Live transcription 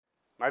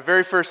My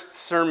very first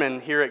sermon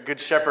here at Good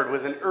Shepherd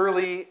was in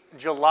early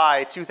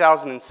July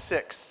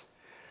 2006.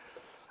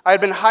 I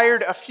had been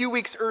hired a few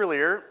weeks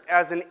earlier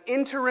as an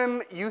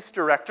interim youth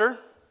director,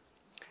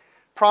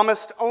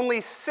 promised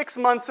only 6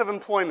 months of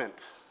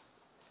employment.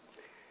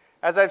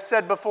 As I've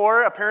said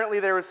before, apparently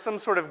there was some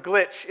sort of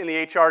glitch in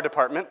the HR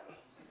department.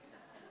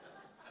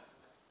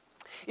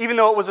 Even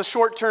though it was a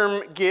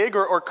short-term gig,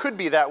 or could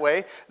be that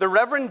way, the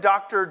Reverend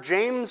Dr.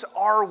 James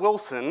R.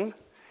 Wilson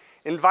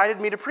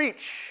invited me to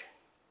preach.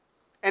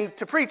 And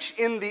to preach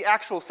in the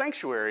actual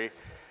sanctuary.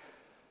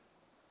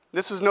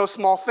 This was no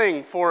small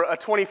thing for a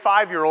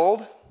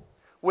 25-year-old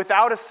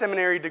without a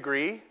seminary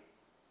degree,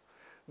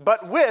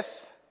 but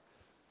with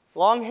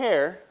long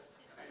hair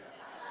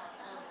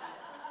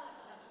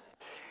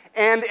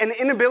and an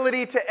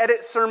inability to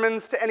edit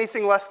sermons to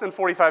anything less than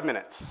 45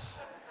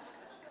 minutes.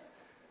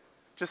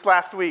 Just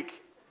last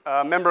week,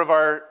 a member of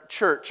our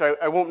church,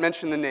 I won't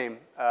mention the name,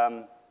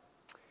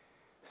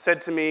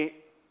 said to me,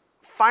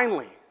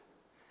 "Finally,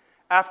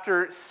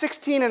 after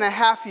 16 and a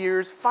half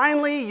years,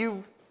 finally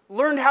you've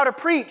learned how to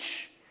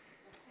preach,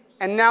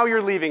 and now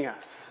you're leaving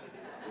us."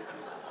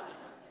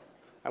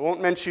 I won't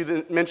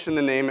mention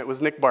the name, it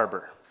was Nick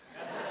Barber.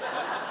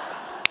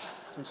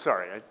 I'm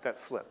sorry, that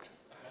slipped.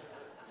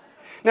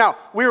 Now,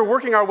 we were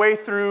working our way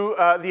through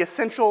the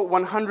Essential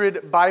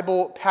 100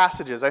 Bible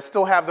Passages. I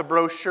still have the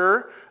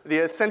brochure, the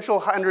Essential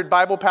 100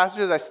 Bible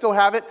Passages. I still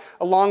have it,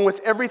 along with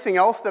everything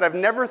else that I've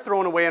never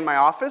thrown away in my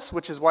office,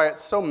 which is why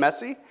it's so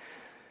messy.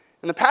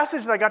 And the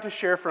passage that I got to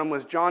share from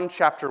was John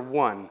chapter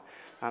 1.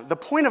 The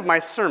point of my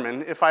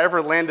sermon, if I ever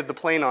landed the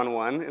plane on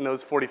one in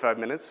those 45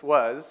 minutes,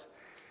 was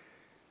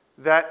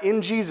that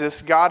in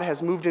Jesus, God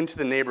has moved into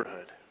the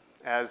neighborhood,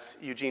 as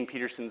Eugene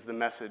Peterson's The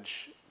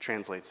Message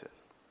translates it.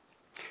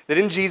 That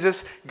in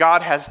Jesus,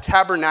 God has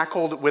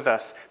tabernacled with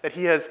us, that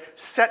he has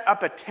set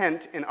up a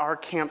tent in our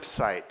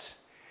campsite.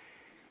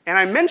 And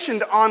I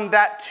mentioned on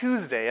that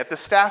Tuesday at the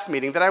staff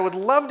meeting that I would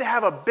love to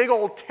have a big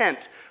old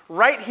tent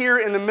right here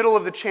in the middle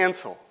of the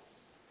chancel.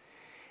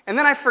 And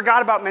then I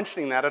forgot about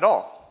mentioning that at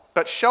all.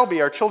 But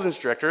Shelby, our children's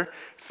director,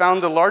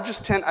 found the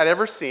largest tent I'd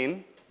ever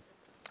seen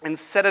and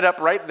set it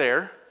up right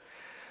there.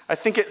 I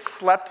think it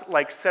slept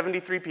like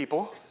 73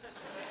 people.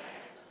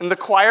 And the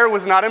choir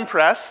was not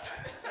impressed.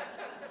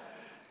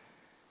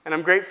 And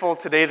I'm grateful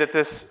today that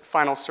this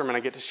final sermon I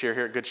get to share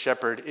here at Good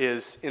Shepherd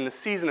is in the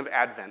season of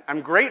Advent.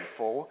 I'm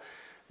grateful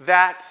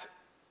that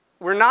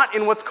we're not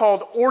in what's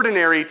called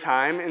ordinary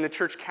time in the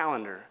church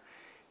calendar,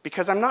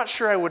 because I'm not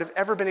sure I would have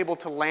ever been able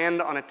to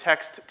land on a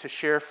text to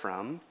share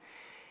from.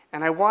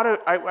 And I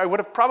would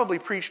have probably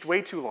preached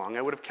way too long.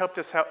 I would have kept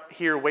us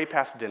here way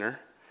past dinner.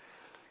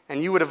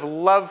 And you would have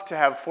loved to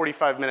have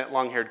 45-minute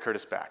long-haired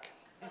Curtis back.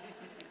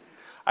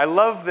 I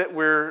love that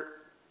we're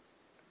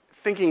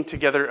thinking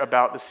together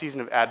about the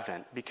season of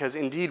Advent, because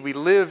indeed we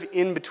live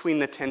in between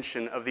the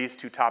tension of these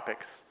two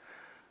topics.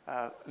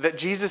 That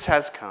Jesus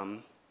has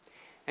come,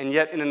 and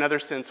yet in another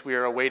sense we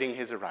are awaiting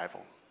his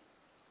arrival.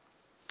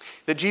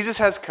 That Jesus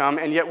has come,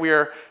 and yet we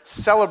are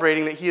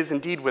celebrating that he is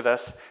indeed with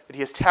us, that he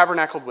has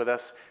tabernacled with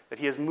us, that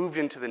he has moved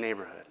into the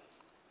neighborhood.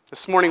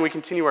 This morning we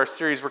continue our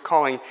series we're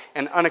calling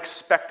An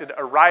Unexpected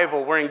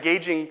Arrival. We're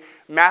engaging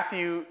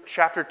Matthew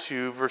chapter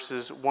 2,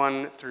 verses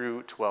 1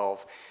 through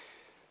 12.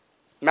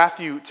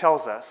 Matthew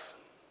tells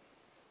us,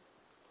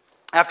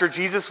 after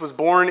Jesus was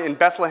born in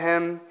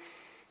Bethlehem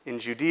in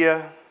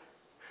Judea,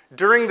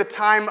 during the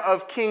time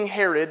of King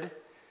Herod,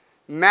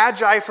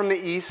 Magi from the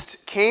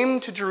east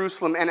came to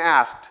Jerusalem and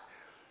asked,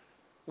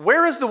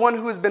 "Where is the one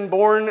who has been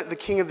born the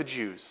King of the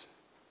Jews?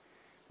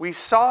 We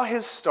saw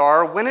his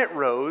star when it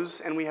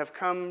rose, and we have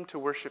come to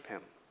worship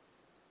him."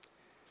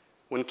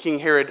 When King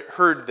Herod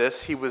heard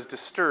this, he was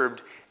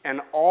disturbed,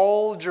 and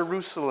all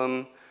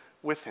Jerusalem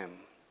with him,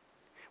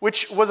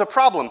 which was a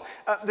problem.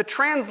 The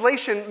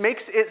translation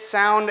makes it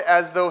sound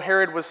as though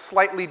Herod was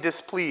slightly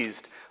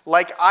displeased,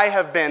 like I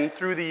have been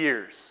through the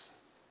years.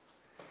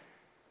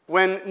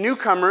 When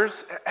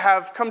newcomers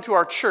have come to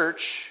our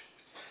church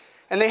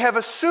and they have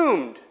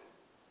assumed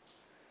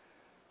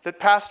that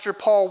Pastor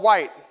Paul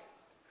White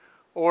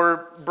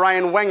or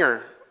Brian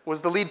Wenger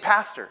was the lead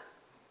pastor,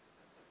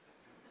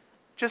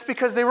 just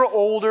because they were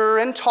older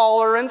and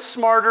taller and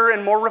smarter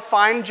and more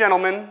refined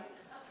gentlemen.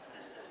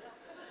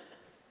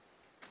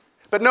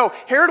 But no,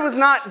 Herod was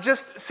not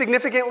just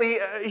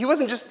he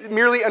wasn't just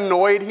merely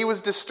annoyed, he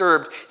was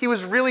disturbed. He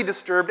was really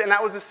disturbed, and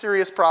that was a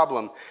serious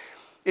problem.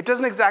 It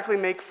doesn't exactly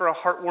make for a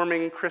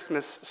heartwarming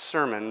Christmas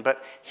sermon,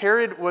 but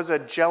Herod was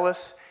a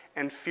jealous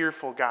and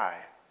fearful guy.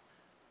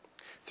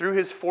 Through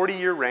his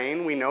 40-year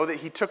reign, we know that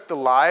he took the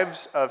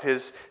lives of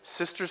his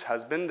sister's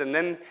husband and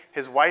then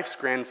his wife's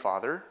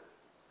grandfather.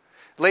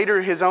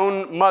 Later, his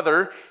own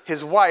mother,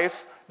 his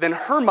wife, then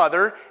her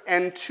mother,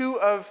 and 2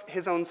 of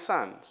his own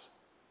sons.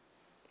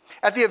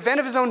 At the event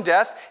of his own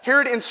death,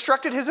 Herod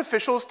instructed his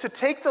officials to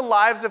take the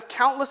lives of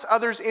countless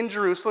others in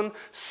Jerusalem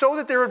so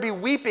that there would be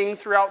weeping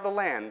throughout the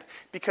land,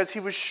 because he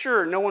was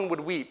sure no one would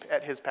weep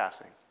at his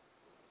passing.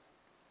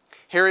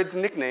 Herod's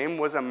nickname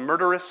was a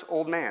murderous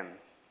old man.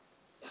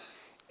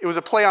 It was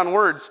a play on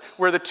words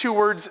where the two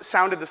words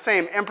sounded the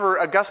same. Emperor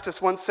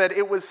Augustus once said,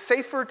 "It was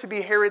safer to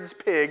be Herod's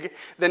pig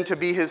than to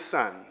be his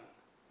son."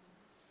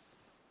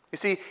 You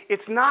see,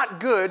 it's not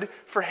good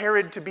for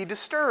Herod to be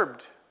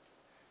disturbed.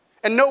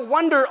 And no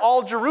wonder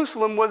all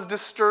Jerusalem was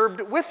disturbed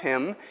with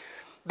him.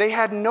 They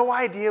had no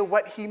idea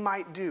what he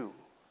might do.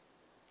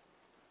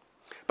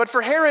 But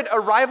for Herod, a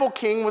rival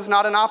king was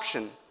not an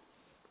option.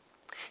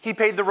 He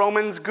paid the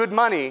Romans good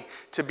money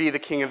to be the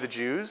king of the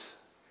Jews.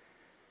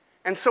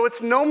 And so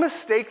it's no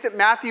mistake that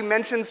Matthew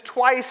mentions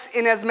twice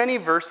in as many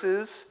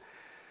verses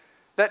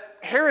that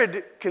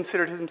Herod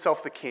considered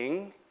himself the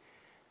king,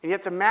 and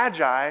yet the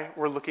Magi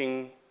were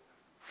looking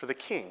for the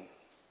king.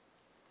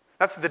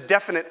 That's the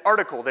definite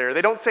article there.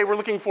 They don't say we're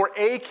looking for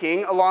a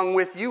king along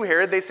with you,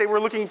 Herod. They say we're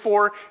looking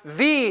for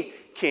the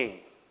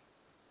king.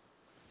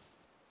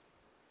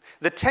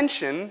 The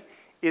tension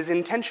is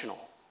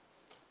intentional.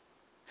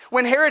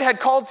 When Herod had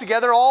called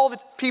together all the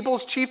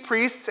people's chief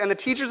priests and the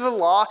teachers of the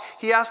law,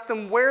 he asked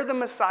them where the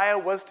Messiah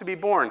was to be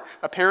born.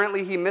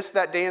 Apparently, he missed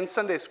that day in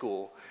Sunday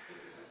school.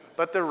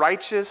 But the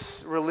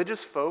righteous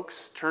religious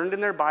folks turned in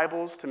their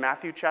Bibles to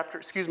Micah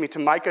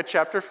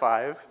chapter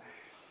 5.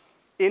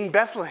 "In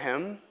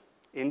Bethlehem,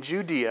 in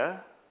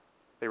Judea,"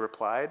 they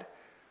replied,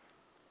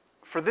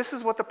 "for this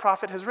is what the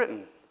prophet has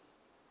written.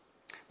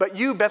 But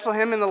you,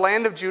 Bethlehem, in the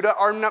land of Judah,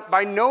 are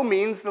by no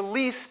means the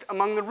least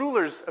among the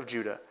rulers of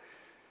Judah.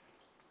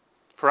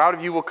 For out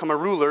of you will come a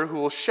ruler who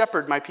will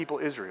shepherd my people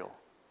Israel."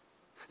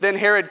 Then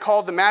Herod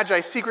called the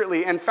Magi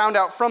secretly and found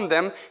out from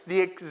them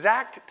the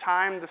exact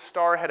time the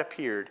star had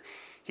appeared.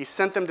 He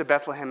sent them to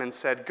Bethlehem and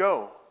said,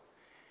 "Go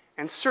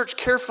and search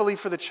carefully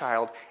for the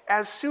child.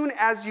 As soon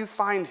as you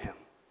find him,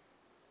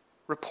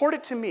 report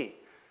it to me,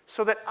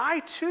 so that I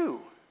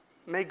too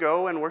may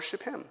go and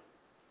worship him."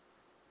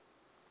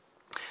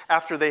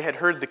 After they had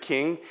heard the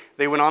king,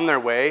 they went on their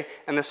way,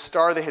 and the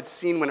star they had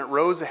seen when it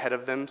rose ahead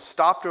of them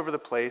stopped over the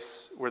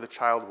place where the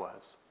child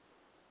was.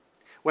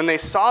 When they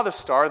saw the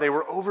star, they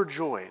were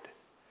overjoyed.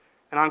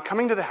 And on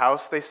coming to the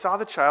house, they saw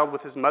the child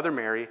with his mother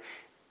Mary,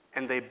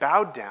 and they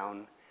bowed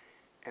down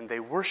and they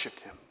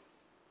worshiped him.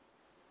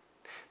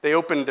 They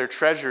opened their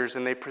treasures,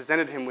 and they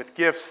presented him with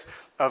gifts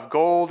of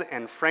gold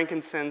and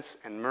frankincense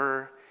and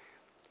myrrh.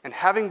 And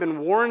having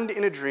been warned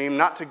in a dream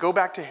not to go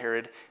back to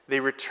Herod, they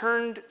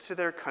returned to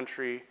their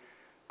country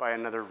by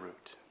another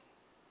route.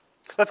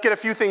 Let's get a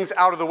few things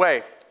out of the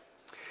way.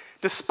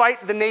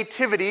 Despite the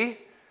nativity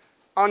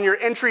on your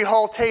entry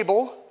hall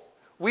table,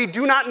 we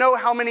do not know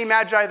how many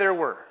magi there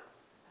were.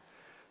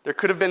 There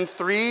could have been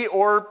 3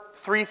 or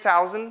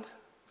 3,000.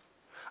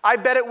 I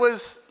bet it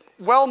was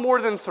well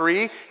more than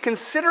 3,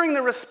 considering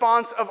the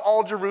response of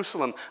all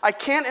Jerusalem. I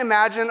can't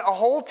imagine a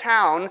whole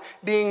town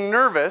being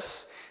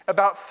nervous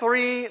about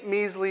 3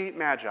 measly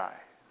magi.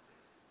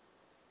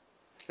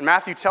 And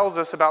Matthew tells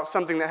us about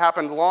something that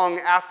happened long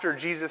after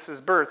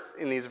Jesus' birth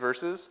in these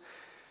verses,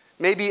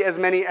 maybe as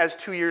many as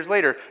 2 years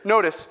later.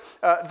 Notice,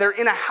 they're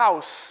in a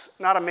house,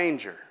 not a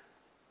manger.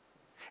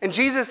 And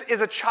Jesus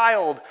is a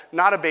child,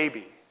 not a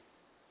baby.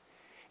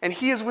 And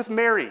he is with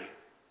Mary,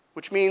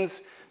 which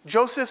means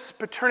Joseph's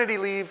paternity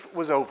leave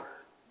was over.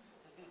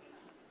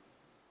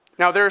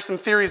 Now, there are some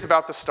theories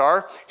about the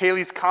star.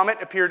 Halley's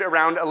Comet appeared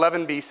around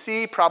 11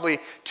 BC, probably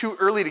too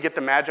early to get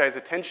the Magi's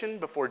attention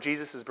before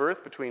Jesus'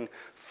 birth, between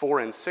 4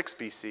 and 6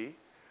 BC.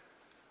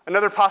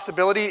 Another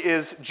possibility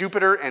is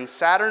Jupiter and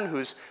Saturn,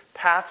 whose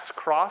paths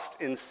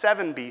crossed in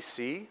 7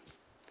 BC.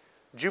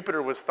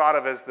 Jupiter was thought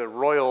of as the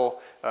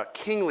royal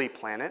kingly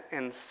planet,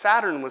 and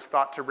Saturn was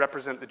thought to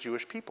represent the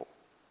Jewish people.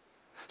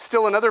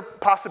 Still another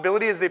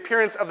possibility is the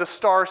appearance of the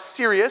star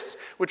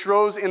Sirius, which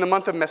rose in the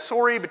month of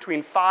Mesori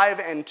between 5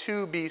 and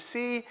 2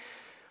 BC.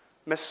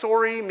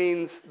 Mesori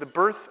means the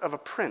birth of a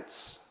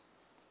prince,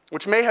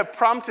 which may have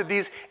prompted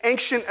these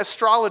ancient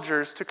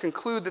astrologers to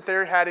conclude that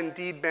there had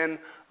indeed been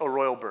a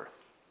royal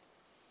birth.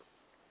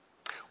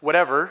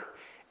 Whatever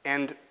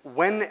and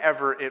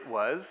whenever it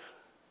was,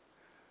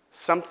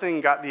 something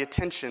got the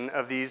attention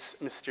of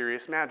these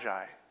mysterious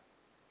magi.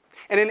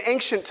 And in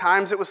ancient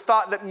times, it was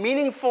thought that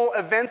meaningful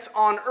events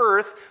on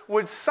earth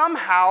would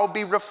somehow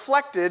be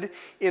reflected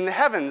in the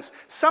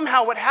heavens.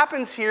 Somehow what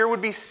happens here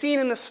would be seen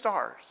in the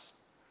stars.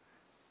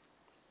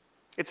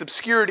 It's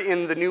obscured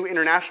in the New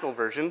International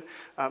Version,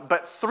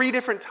 but 3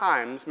 different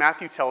times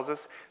Matthew tells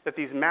us that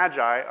these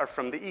magi are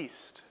from the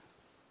east.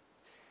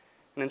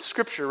 And in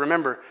Scripture,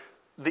 remember,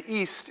 the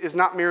east is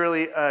not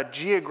merely a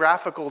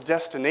geographical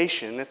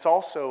destination, it's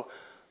also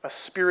a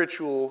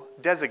spiritual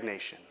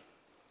designation.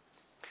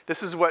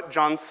 This is what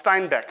John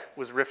Steinbeck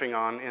was riffing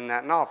on in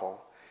that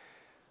novel.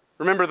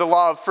 Remember the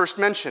law of first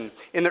mention.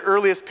 In the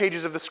earliest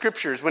pages of the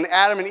Scriptures, when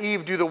Adam and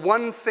Eve do the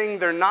one thing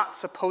they're not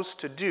supposed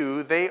to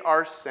do, they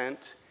are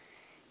sent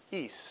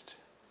east.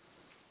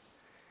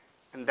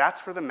 And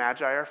that's where the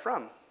Magi are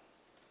from,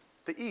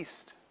 the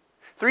east.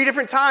 3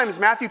 different times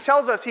Matthew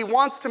tells us he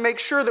wants to make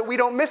sure that we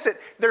don't miss it.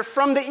 They're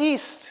from the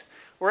east,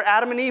 where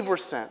Adam and Eve were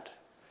sent.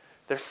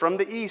 They're from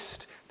the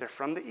east. They're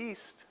from the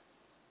east.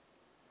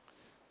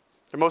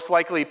 They're most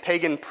likely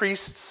pagan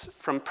priests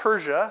from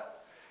Persia,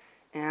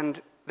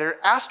 and their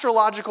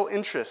astrological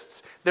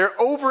interests, their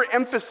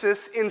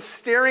overemphasis in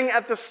staring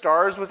at the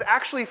stars was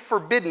actually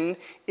forbidden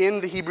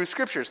in the Hebrew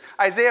Scriptures.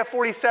 Isaiah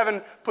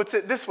 47 puts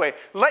it this way: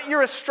 let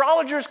your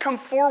astrologers come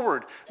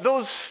forward,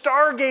 those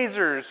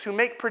stargazers who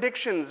make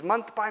predictions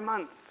month by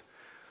month.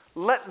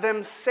 Let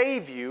them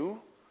save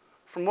you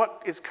from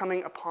what is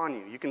coming upon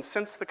you. You can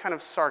sense the kind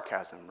of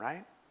sarcasm,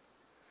 right?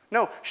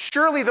 No,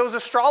 surely those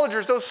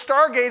astrologers, those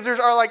stargazers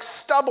are like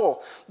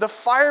stubble. The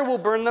fire will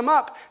burn them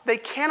up. They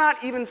cannot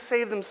even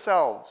save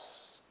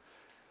themselves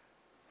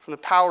from the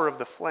power of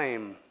the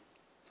flame.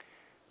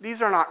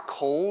 These are not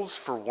coals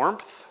for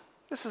warmth.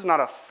 This is not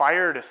a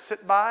fire to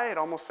sit by. It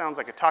almost sounds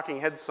like a Talking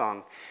Heads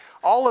song.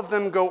 All of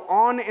them go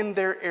on in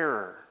their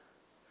error.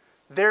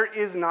 There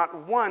is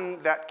not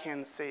one that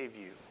can save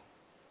you.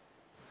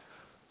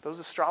 Those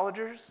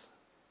astrologers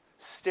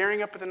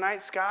staring up at the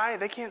night sky,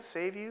 they can't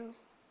save you,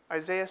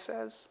 Isaiah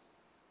says.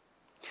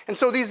 And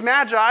so these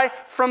magi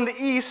from the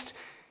east,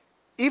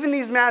 even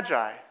these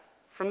magi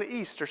from the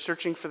east are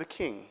searching for the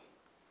king.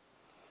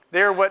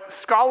 They're what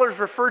scholars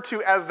refer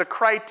to as the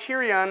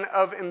criterion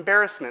of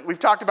embarrassment. We've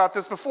talked about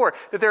this before,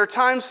 that there are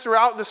times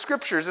throughout the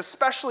scriptures,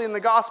 especially in the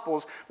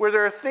Gospels, where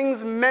there are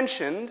things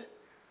mentioned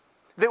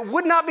that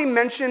would not be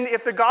mentioned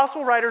if the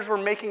gospel writers were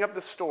making up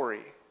the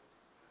story.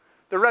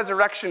 The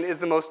resurrection is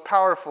the most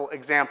powerful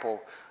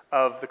example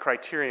of the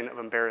criterion of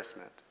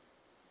embarrassment.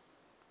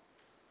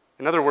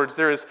 In other words,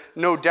 there is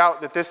no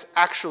doubt that this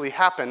actually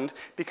happened,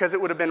 because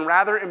it would have been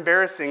rather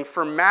embarrassing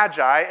for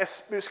Matthew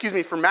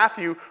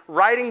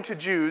writing to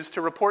Jews to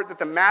report that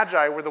the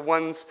Magi were the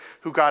ones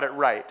who got it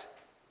right.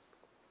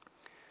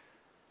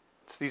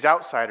 It's these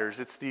outsiders,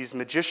 it's these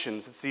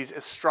magicians, it's these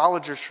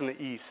astrologers from the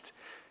east.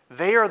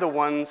 They are the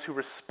ones who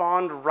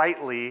respond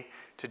rightly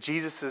to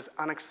Jesus'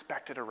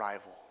 unexpected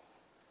arrival.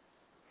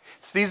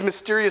 It's these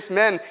mysterious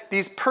men,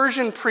 these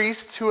Persian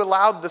priests who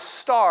allowed the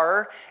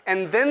star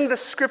and then the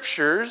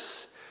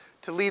scriptures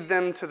to lead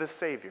them to the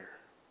Savior.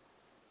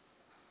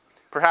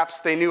 Perhaps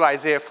they knew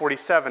Isaiah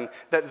 47,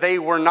 that they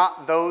were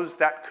not those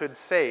that could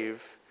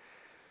save,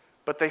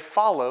 but they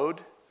followed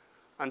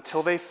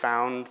until they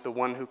found the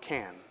one who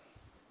can.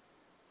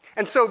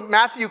 And so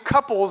Matthew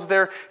couples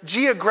their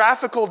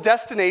geographical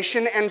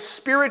destination and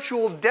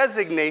spiritual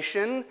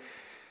designation.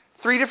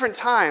 3 different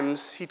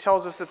times he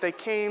tells us that they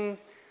came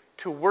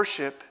to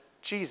worship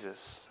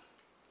Jesus.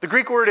 The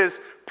Greek word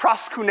is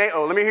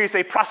proskuneo. Let me hear you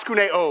say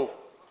proskuneo.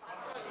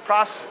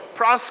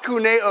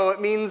 Proskuneo.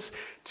 It means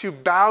to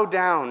bow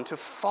down, to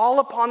fall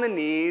upon the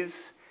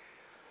knees,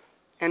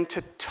 and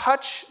to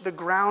touch the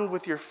ground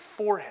with your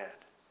forehead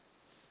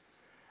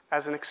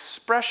as an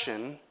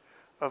expression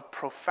of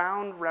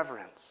profound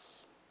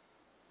reverence.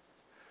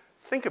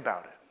 Think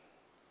about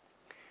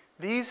it.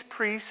 These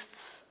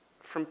priests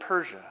from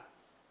Persia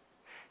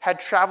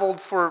had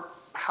traveled for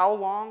how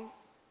long?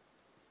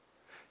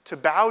 To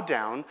bow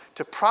down,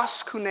 to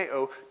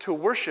proskuneo, to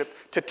worship,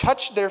 to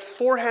touch their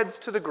foreheads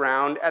to the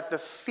ground at the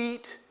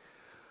feet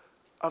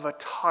of a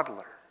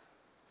toddler.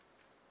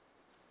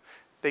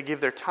 They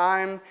give their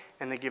time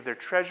and they give their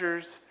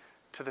treasures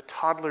to the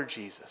toddler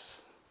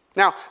Jesus.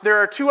 Now, there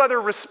are 2 other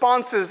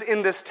responses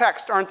in this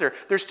text, aren't there?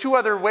 There's 2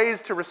 other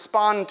ways to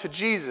respond to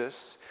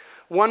Jesus,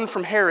 one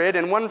from Herod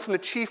and one from the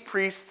chief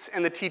priests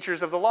and the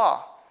teachers of the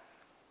law.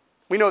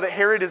 We know that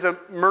Herod is a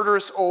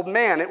murderous old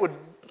man.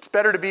 It's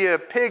better to be a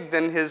pig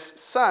than his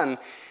son.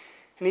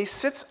 And he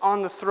sits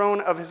on the throne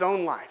of his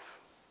own life.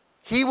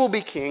 He will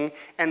be king,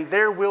 and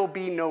there will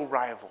be no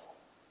rival.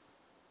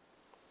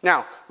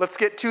 Now, let's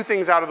get 2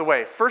 things out of the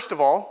way. First of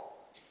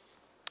all,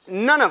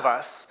 none of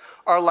us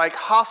are like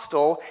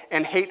hostile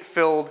and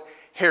hate-filled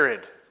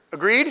Herod.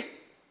 Agreed?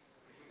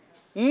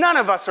 None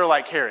of us are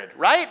like Herod,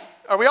 right?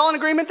 Are we all in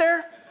agreement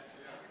there?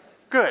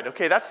 Good.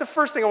 Okay, that's the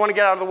first thing I want to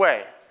get out of the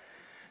way.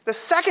 The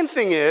second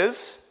thing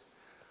is,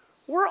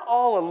 we're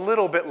all a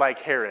little bit like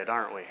Herod,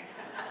 aren't we?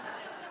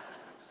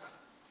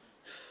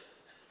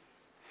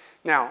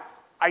 Now,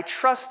 I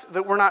trust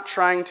that we're not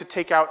trying to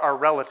take out our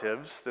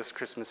relatives this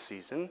Christmas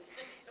season.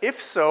 If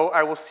so,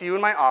 I will see you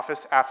in my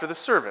office after the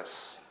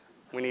service.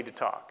 We need to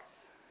talk.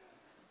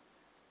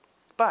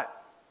 But,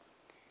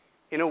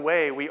 in a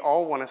way, we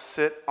all want to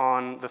sit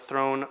on the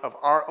throne of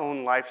our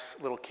own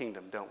life's little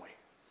kingdom, don't we?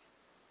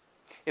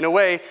 In a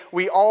way,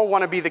 we all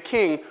want to be the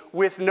king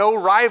with no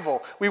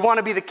rival. We want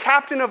to be the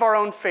captain of our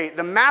own fate,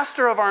 the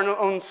master of our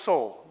own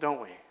soul,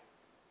 don't we?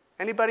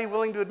 Anybody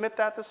willing to admit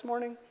that this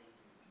morning?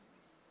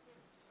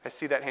 I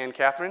see that hand,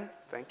 Catherine.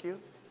 Thank you.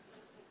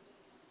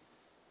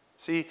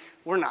 See,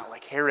 we're not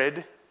like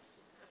Herod,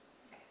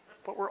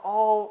 but we're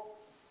all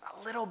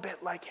a little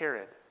bit like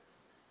Herod.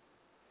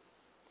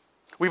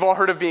 We've all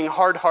heard of being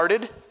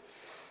hard-hearted,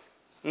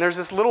 and there's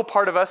this little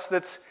part of us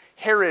that's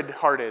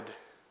Herod-hearted,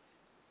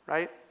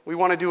 right? We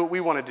want to do what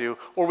we want to do,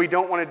 or we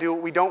don't want to do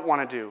what we don't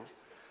want to do.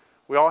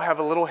 We all have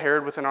a little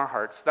Herod within our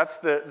hearts. That's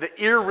the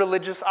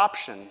irreligious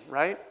option,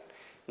 right?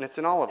 And it's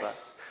in all of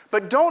us.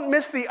 But don't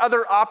miss the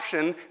other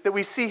option that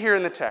we see here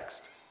in the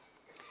text.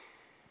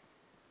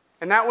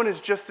 And that one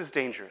is just as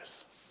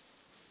dangerous.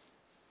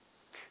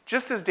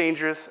 Just as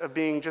dangerous of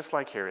being just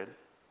like Herod.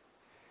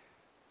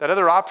 That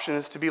other option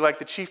is to be like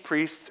the chief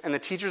priests and the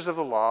teachers of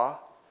the law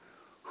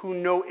who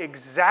know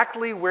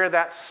exactly where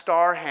that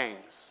star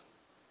hangs,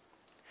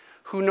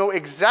 who know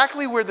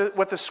exactly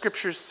what the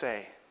scriptures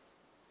say.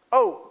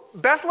 Oh,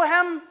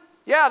 Bethlehem?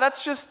 Yeah,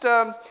 that's just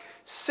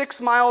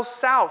 6 miles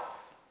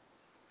south.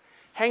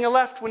 Hang a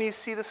left when you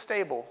see the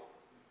stable.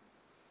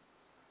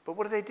 But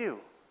what do?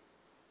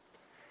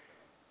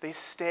 They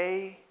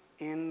stay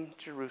in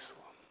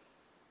Jerusalem.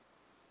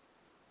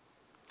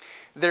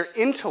 Their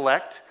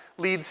intellect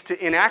leads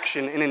to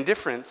inaction and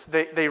indifference.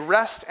 They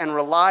rest and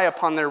rely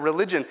upon their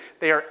religion.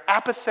 They are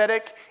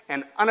apathetic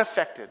and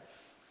unaffected.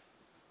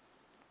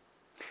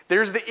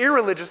 There's the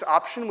irreligious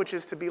option, which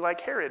is to be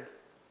like Herod.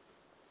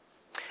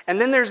 And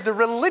then there's the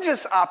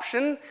religious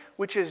option,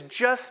 which is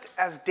just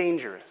as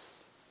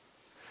dangerous.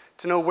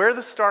 To know where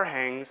the star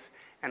hangs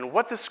and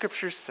what the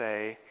scriptures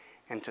say,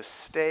 and to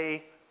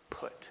stay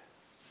put.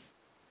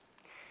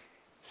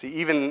 See,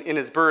 even in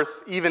his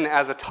birth, even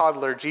as a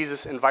toddler,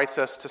 Jesus invites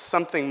us to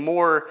something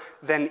more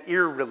than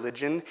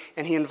irreligion,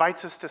 and he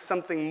invites us to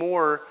something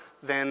more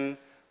than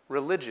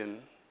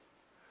religion,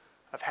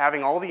 of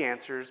having all the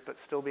answers but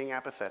still being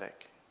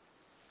apathetic.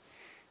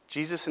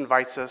 Jesus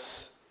invites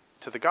us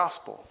to the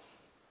gospel.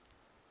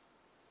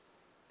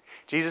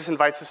 Jesus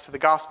invites us to the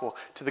gospel,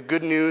 to the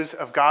good news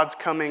of God's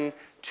coming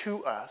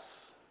to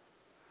us,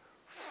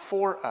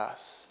 for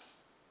us.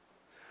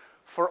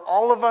 For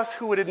all of us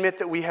who would admit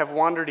that we have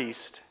wandered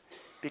east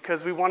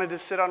because we wanted to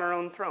sit on our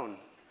own throne,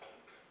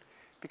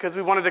 because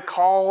we wanted to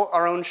call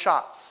our own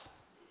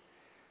shots.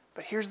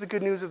 But here's the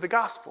good news of the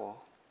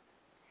gospel.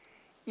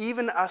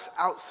 Even us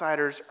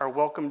outsiders are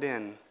welcomed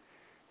in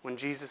when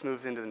Jesus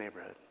moves into the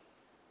neighborhood.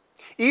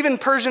 Even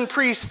Persian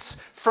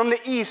priests from the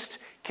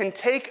east can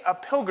take a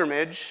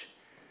pilgrimage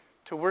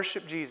to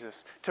worship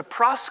Jesus, to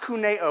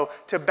proskuneo,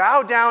 to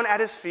bow down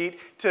at his feet,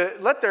 to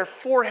let their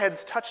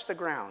foreheads touch the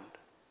ground.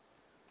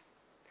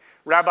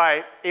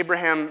 Rabbi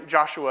Abraham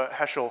Joshua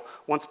Heschel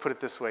once put it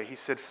this way. He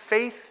said,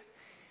 faith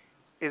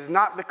is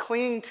not the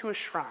clinging to a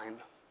shrine,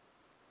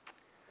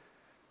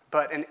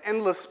 but an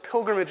endless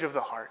pilgrimage of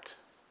the heart.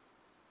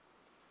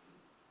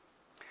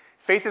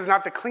 Faith is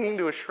not the clinging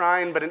to a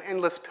shrine, but an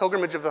endless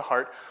pilgrimage of the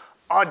heart.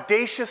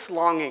 Audacious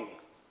longing,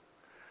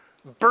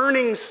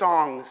 burning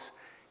songs,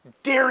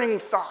 daring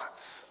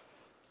thoughts,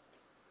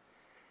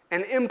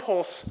 an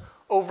impulse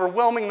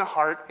overwhelming the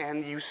heart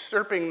and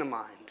usurping the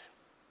mind.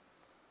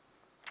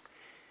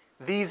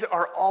 These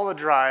are all a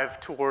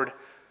drive toward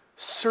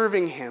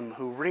serving him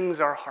who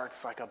rings our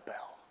hearts like a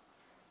bell.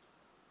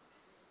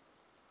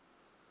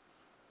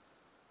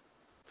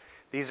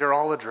 These are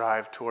all a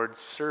drive towards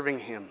serving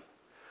him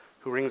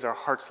who rings our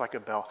hearts like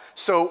a bell.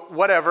 So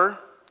whatever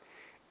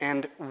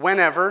and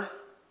whenever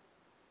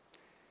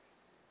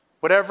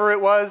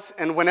it was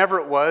and whenever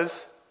it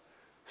was,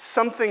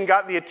 something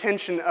got the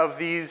attention of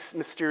these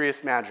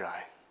mysterious magi.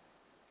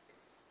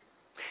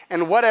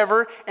 And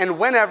whatever and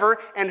whenever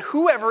and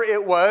whoever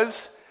it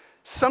was,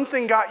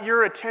 something got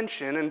your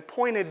attention and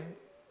pointed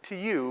to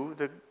you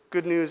the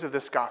good news of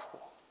this gospel.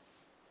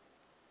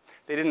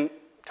 They didn't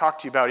talk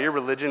to you about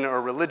irreligion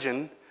or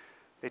religion.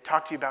 They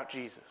talked to you about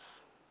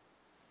Jesus.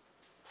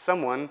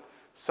 Someone,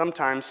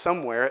 sometime,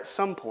 somewhere, at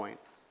some point.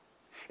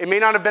 It may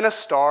not have been a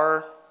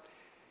star.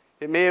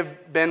 It may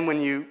have been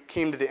when you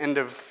came to the end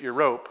of your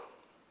rope,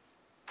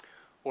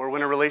 or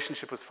when a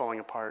relationship was falling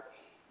apart,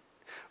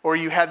 or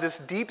you had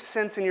this deep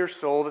sense in your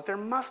soul that there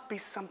must be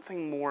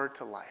something more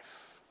to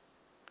life.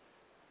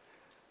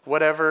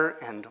 Whatever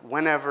and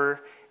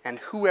whenever and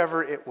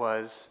whoever it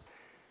was,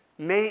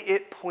 may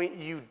it point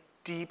you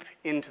deep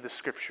into the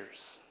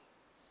scriptures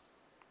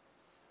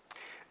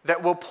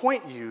that will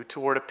point you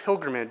toward a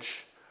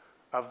pilgrimage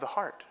of the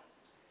heart,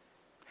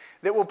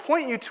 that will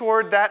point you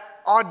toward that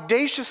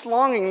audacious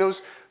longing,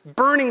 those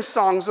burning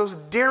songs, those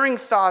daring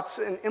thoughts,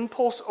 an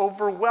impulse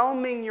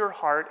overwhelming your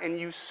heart and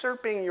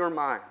usurping your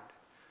mind.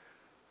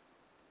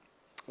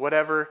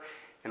 Whatever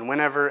and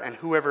whenever and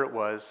whoever it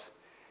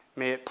was,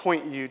 may it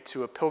point you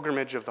to a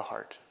pilgrimage of the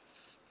heart.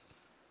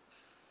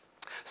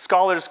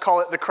 Scholars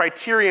call it the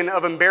criterion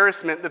of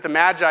embarrassment that the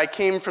Magi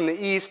came from the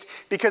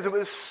east because it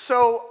was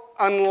so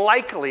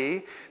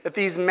unlikely that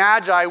these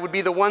Magi would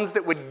be the ones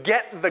that would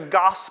get the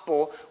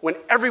gospel when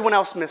everyone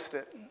else missed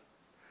it.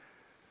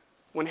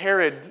 When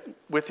Herod,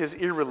 with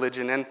his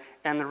irreligion,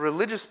 and the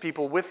religious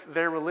people with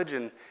their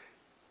religion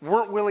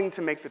weren't willing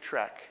to make the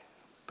trek.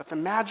 But the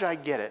Magi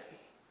get it.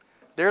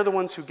 They're the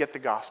ones who get the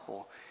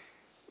gospel.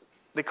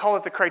 They call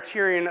it the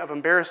criterion of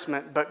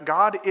embarrassment, but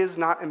God is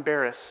not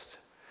embarrassed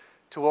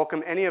to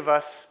welcome any of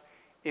us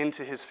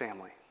into his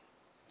family.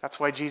 That's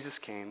why Jesus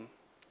came.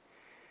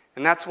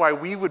 And that's why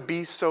we would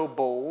be so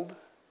bold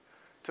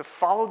to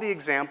follow the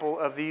example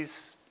of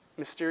these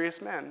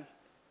mysterious men,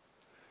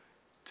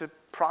 to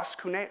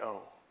proskuneo,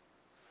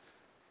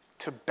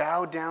 to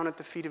bow down at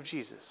the feet of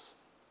Jesus.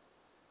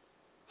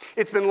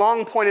 It's been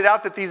long pointed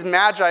out that these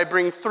magi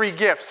bring 3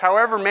 gifts,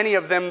 however many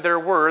of them there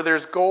were.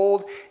 There's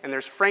gold, and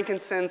there's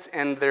frankincense,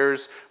 and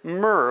there's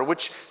myrrh,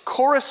 which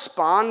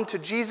correspond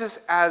to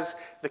Jesus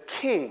as the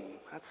king.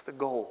 That's the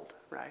gold,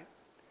 right?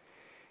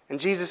 And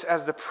Jesus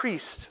as the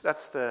priest,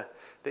 that's the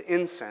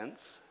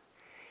incense.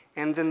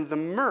 And then the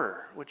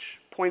myrrh, which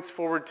points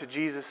forward to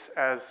Jesus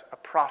as a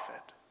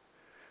prophet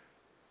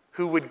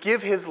who would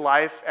give his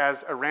life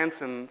as a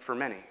ransom for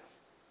many.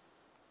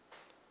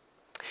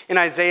 In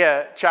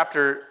Isaiah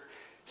chapter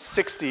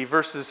 60,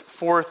 verses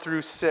 4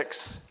 through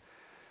 6,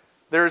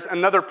 there's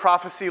another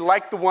prophecy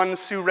like the one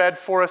Sue read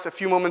for us a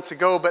few moments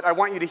ago, but I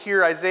want you to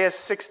hear Isaiah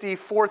 60,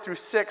 4 through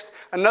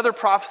 6, another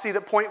prophecy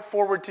that point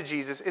forward to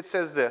Jesus. It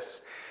says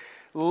this,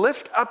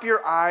 "Lift up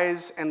your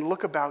eyes and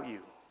look about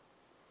you.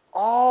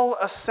 All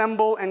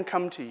assemble and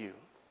come to you.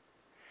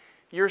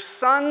 Your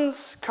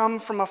sons come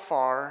from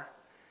afar,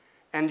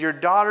 and your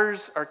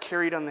daughters are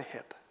carried on the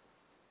hip.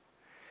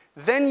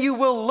 Then you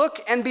will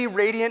look and be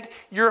radiant.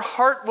 Your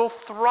heart will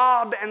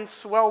throb and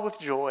swell with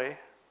joy.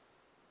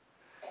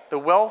 The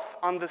wealth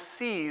on the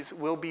seas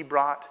will be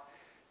brought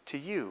to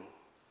you.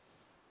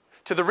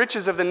 To the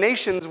riches of the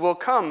nations will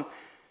come.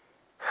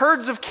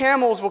 Herds of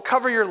camels will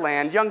cover your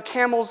land, young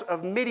camels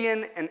of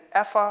Midian and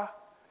Ephah,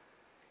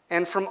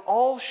 and from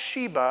all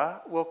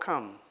Sheba will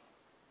come,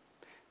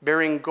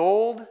 bearing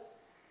gold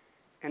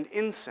and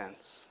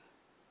incense,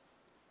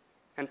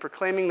 and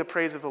proclaiming the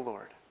praise of the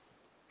Lord."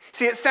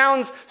 See, it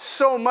sounds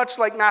so much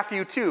like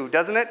Matthew 2,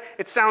 doesn't it?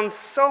 It sounds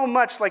so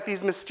much like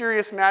these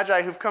mysterious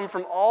magi who've come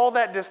from all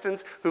that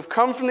distance, who've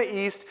come from the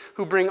east,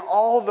 who bring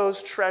all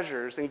those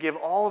treasures and give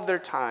all of their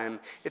time.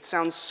 It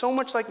sounds so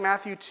much like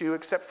Matthew 2,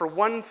 except for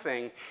one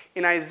thing.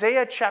 In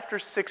Isaiah chapter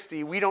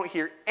 60, we don't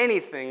hear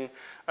anything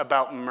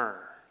about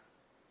myrrh.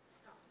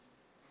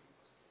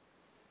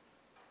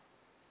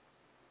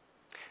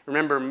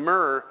 Remember,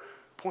 myrrh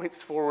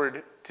points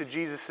forward to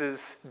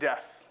Jesus'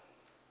 death.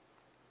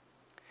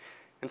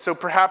 And so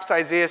perhaps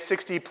Isaiah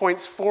 60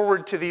 points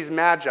forward to these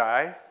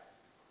magi,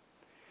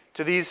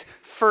 to these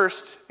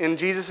first in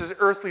Jesus'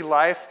 earthly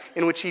life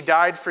in which he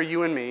died for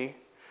you and me,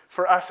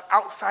 for us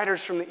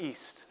outsiders from the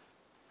east.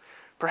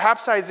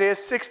 Perhaps Isaiah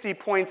 60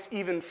 points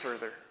even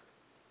further.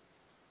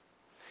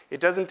 It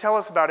doesn't tell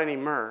us about any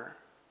myrrh.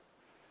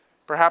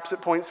 Perhaps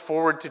it points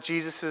forward to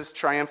Jesus'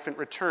 triumphant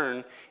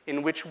return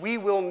in which we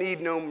will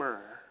need no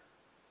myrrh.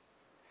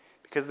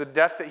 Because the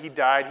death that he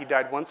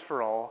died once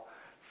for all,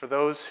 for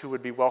those who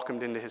would be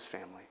welcomed into his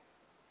family.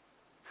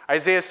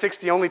 Isaiah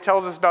 60 only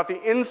tells us about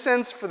the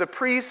incense for the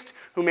priest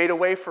who made a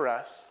way for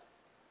us,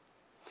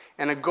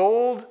 and a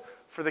gold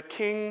for the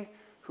king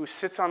who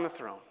sits on the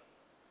throne.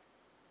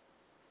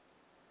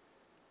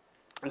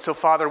 And so,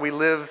 Father, we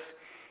live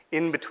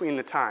in between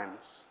the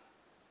times.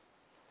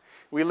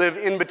 We live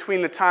in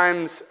between the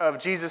times of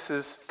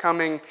Jesus'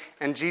 coming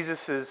and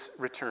Jesus'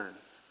 return.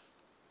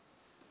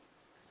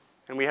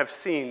 And we have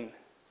seen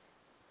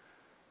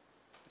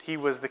he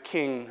was the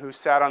king who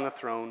sat on the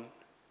throne,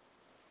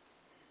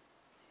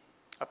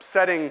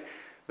 upsetting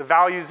the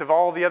values of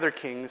all the other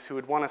kings who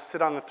would want to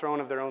sit on the throne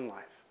of their own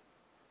life.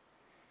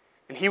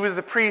 And he was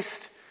the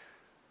priest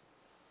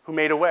who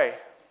made a way,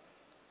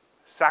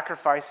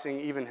 sacrificing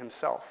even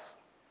himself.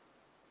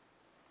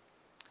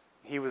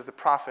 He was the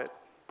prophet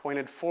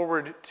pointed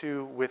forward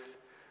to with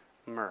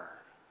myrrh.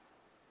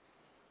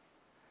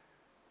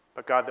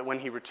 But God, that when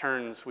he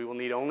returns, we will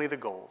need only the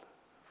gold,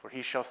 for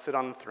he shall sit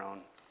on the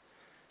throne,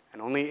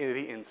 and only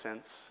the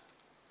incense,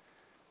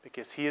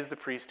 because he is the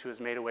priest who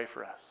has made a way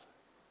for us.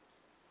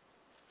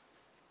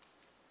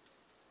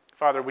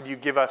 Father, would you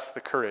give us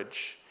the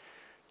courage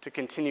to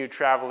continue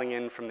traveling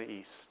in from the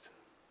east?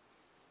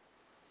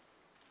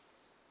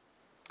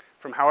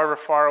 From however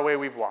far away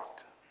we've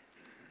walked.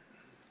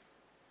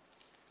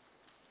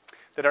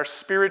 That our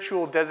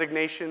spiritual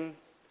designation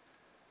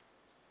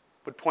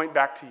would point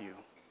back to you,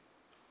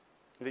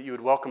 and that you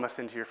would welcome us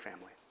into your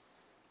family.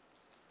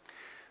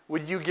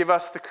 Would you give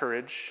us the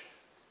courage,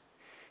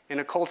 in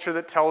a culture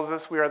that tells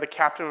us we are the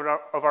captain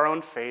of our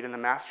own fate and the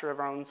master of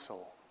our own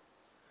soul,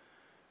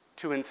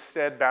 to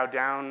instead bow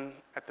down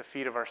at the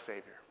feet of our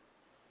Savior,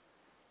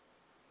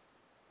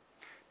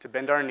 to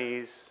bend our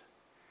knees,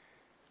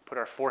 put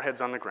our foreheads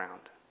on the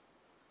ground,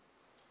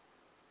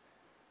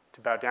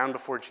 to bow down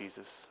before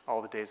Jesus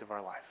all the days of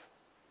our life.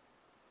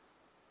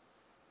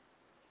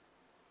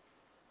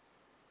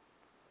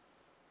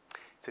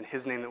 It's in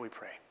his name that we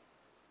pray.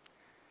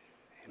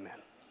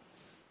 Amen.